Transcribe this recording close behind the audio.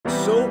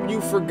So you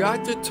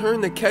forgot to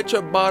turn the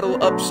ketchup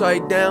bottle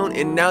upside down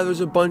and now there's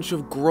a bunch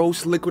of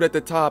gross liquid at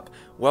the top.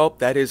 Well,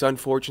 that is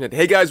unfortunate.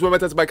 Hey guys, welcome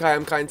back to TutsByKai.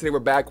 I'm Kai and today we're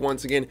back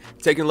once again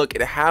taking a look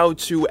at how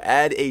to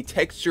add a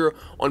texture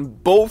on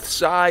both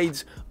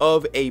sides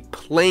of a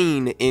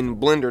plane in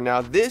Blender.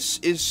 Now this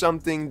is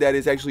something that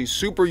is actually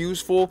super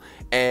useful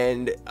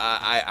and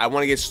I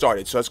want to get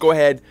started. So let's go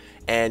ahead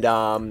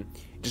and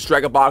just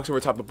drag a box over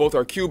top of both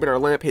our cube and our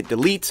lamp, hit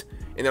delete.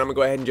 And then I'm gonna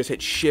go ahead and just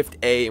hit Shift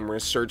A and we're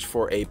gonna search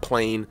for a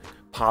plane,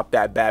 pop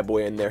that bad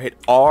boy in there, hit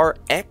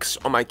RX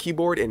on my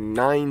keyboard and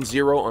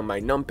 90 on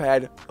my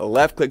numpad,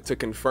 left click to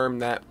confirm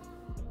that.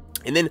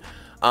 And then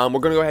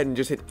we're gonna go ahead and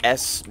just hit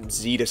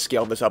SZ to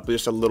scale this up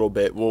just a little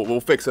bit. We'll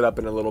fix it up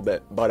in a little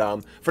bit,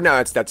 but for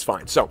now that's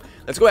fine. So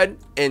let's go ahead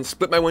and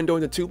split my window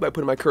into two by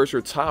putting my cursor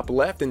top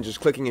left and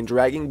just clicking and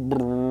dragging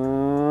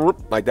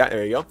like that.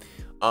 There you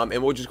go.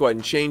 And we'll just go ahead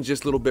and change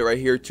this little bit right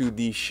here to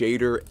the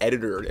shader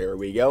editor. There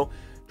we go.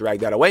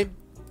 Drag that away,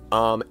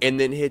 and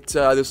then hit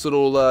this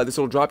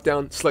little drop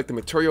down, select the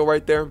material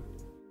right there,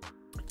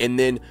 and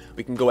then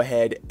we can go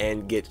ahead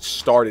and get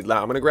started.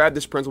 Now I'm gonna grab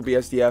this Principled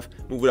BSDF,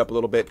 move it up a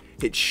little bit,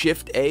 hit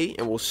Shift A,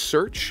 and we'll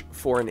search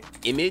for an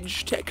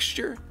image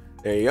texture.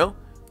 There you go.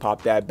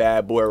 Pop that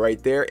bad boy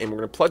right there, and we're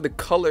gonna plug the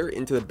color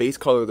into the base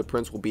color of the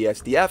Principled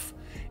BSDF.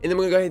 And then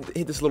we're gonna go ahead and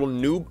hit this little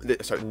new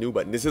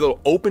button. This is a little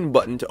open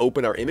button to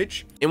open our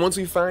image. And once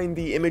we find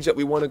the image that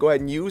we want to go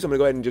ahead and use, I'm gonna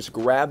go ahead and just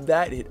grab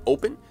that and hit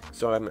open.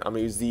 So I'm gonna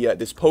use the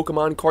this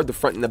Pokemon card, the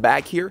front and the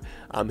back here.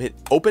 Hit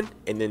open,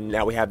 and then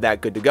now we have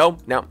that good to go.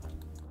 Now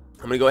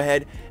I'm gonna go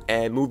ahead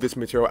and move this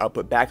material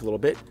output back a little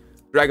bit.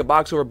 Drag a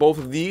box over both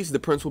of these, the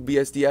Principled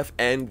BSDF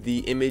and the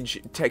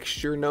image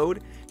texture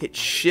node. Hit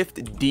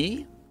Shift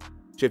D.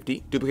 Shift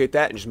D, duplicate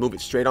that and just move it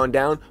straight on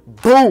down.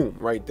 Boom!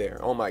 Right there.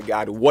 Oh my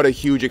god, what a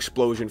huge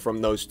explosion from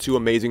those two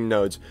amazing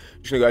nodes.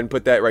 Just gonna go ahead and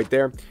put that right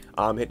there.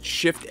 Hit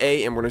Shift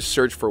A and we're gonna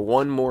search for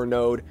one more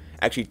node.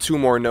 Actually, two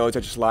more nodes.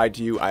 I just lied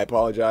to you. I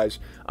apologize.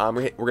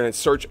 We're gonna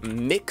search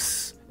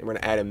Mix and we're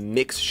gonna add a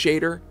Mix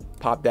shader.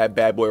 Pop that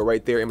bad boy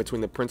right there in between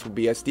the Principled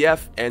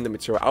BSDF and the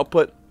material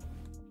output.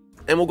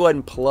 And we'll go ahead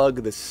and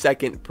plug the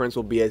second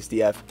Principled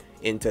BSDF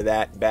into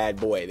that bad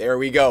boy. There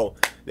we go.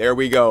 There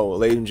we go,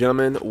 ladies and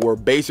gentlemen, we're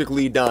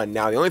basically done.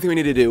 Now, the only thing we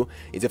need to do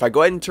is if I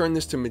go ahead and turn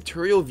this to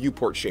material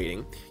viewport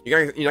shading,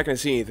 you're not going to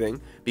see anything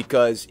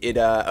because we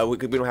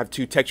don't have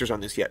two textures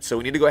on this yet. So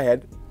we need to go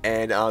ahead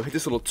and hit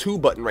this little 2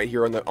 button right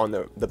here on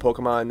the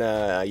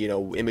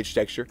Pokemon image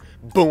texture.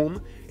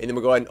 Boom, and then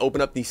we'll go ahead and open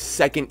up the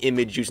second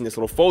image using this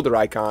little folder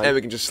icon, and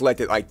we can just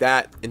select it like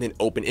that, and then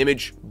open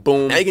image.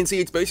 Boom. Now you can see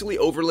it's basically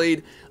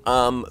overlaid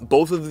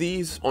both of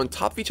these on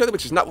top of each other,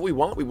 which is not what we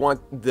want. We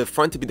want the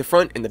front to be the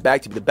front and the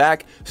back to be the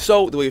back.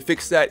 So the way we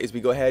fix that is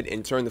we go ahead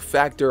and turn the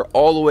factor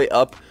all the way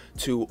up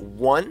to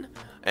 1.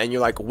 And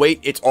you're like,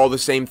 wait, it's all the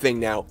same thing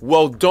now.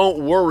 Well,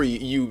 don't worry,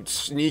 you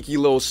sneaky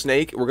little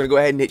snake. We're gonna go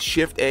ahead and hit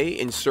Shift A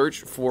and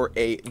search for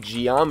a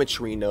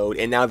geometry node.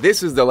 And now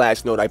this is the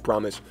last node, I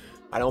promise.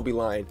 I don't be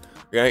lying.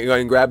 We're gonna go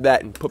ahead and grab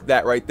that and put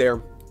that right there.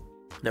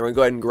 Now we're gonna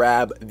go ahead and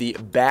grab the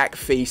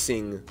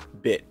back-facing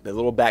bit, the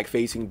little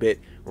back-facing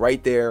bit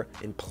right there,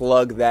 and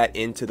plug that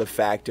into the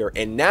factor.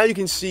 And now you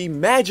can see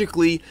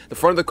magically the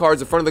front of the card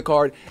is the front of the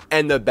card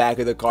and the back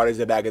of the card is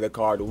the back of the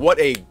card. What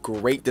a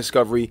great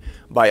discovery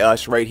by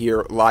us right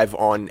here live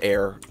on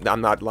air.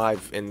 I'm not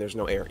live and there's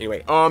no air.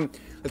 Anyway,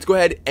 let's go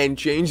ahead and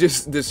change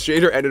this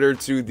shader editor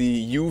to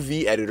the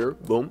UV editor.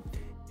 Boom.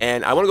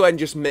 And I want to go ahead and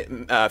just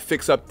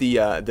fix up the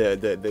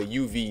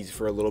UVs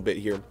for a little bit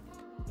here,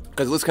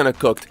 because it looks kind of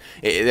cooked.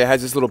 It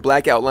has this little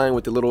black outline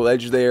with the little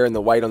edge there and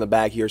the white on the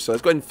back here. So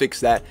let's go ahead and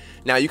fix that.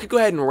 Now you could go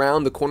ahead and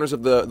round the corners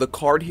of the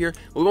card here.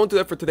 We won't do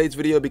that for today's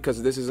video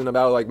because this isn't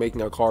about like making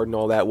a card and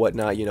all that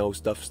whatnot, you know,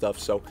 stuff.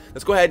 So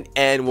let's go ahead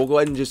and we'll go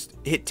ahead and just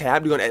hit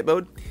tab to go in edit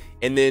mode.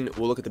 And then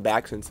we'll look at the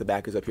back since the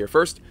back is up here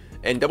first.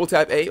 And double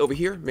tap A over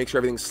here, make sure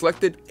everything's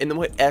selected. And then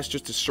we'll hit S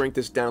just to shrink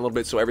this down a little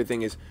bit so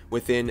everything is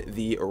within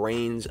the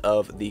range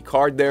of the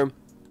card there.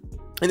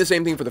 And the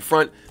same thing for the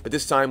front, but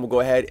this time we'll go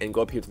ahead and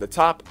go up here to the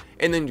top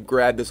and then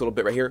grab this little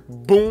bit right here,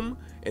 boom,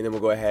 and then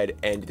we'll go ahead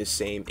and do the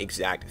same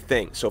exact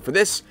thing. So for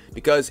this,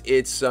 because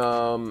it's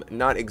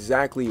not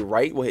exactly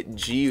right, we'll hit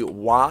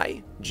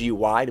GY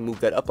to move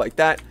that up like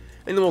that,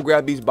 and then we'll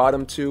grab these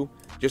bottom two,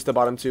 just the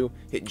bottom two,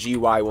 hit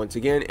GY once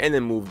again, and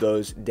then move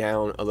those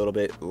down a little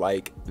bit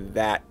like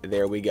that.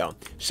 There we go.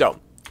 So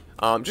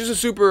just a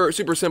super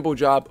simple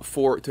job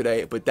for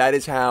today, but that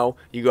is how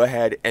you go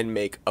ahead and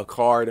make a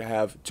card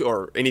have two,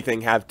 or anything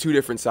have two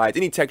different sides.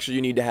 Any texture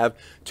you need to have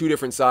two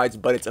different sides,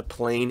 but it's a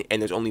plane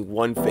and there's only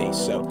one face.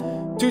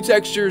 So 2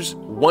 textures,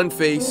 1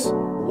 face,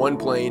 1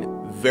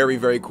 plane. Very,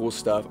 very cool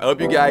stuff. I hope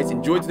you guys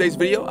enjoyed today's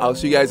video. I'll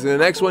see you guys in the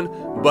next one,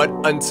 but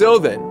until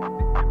then,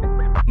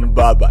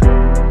 bye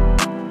bye.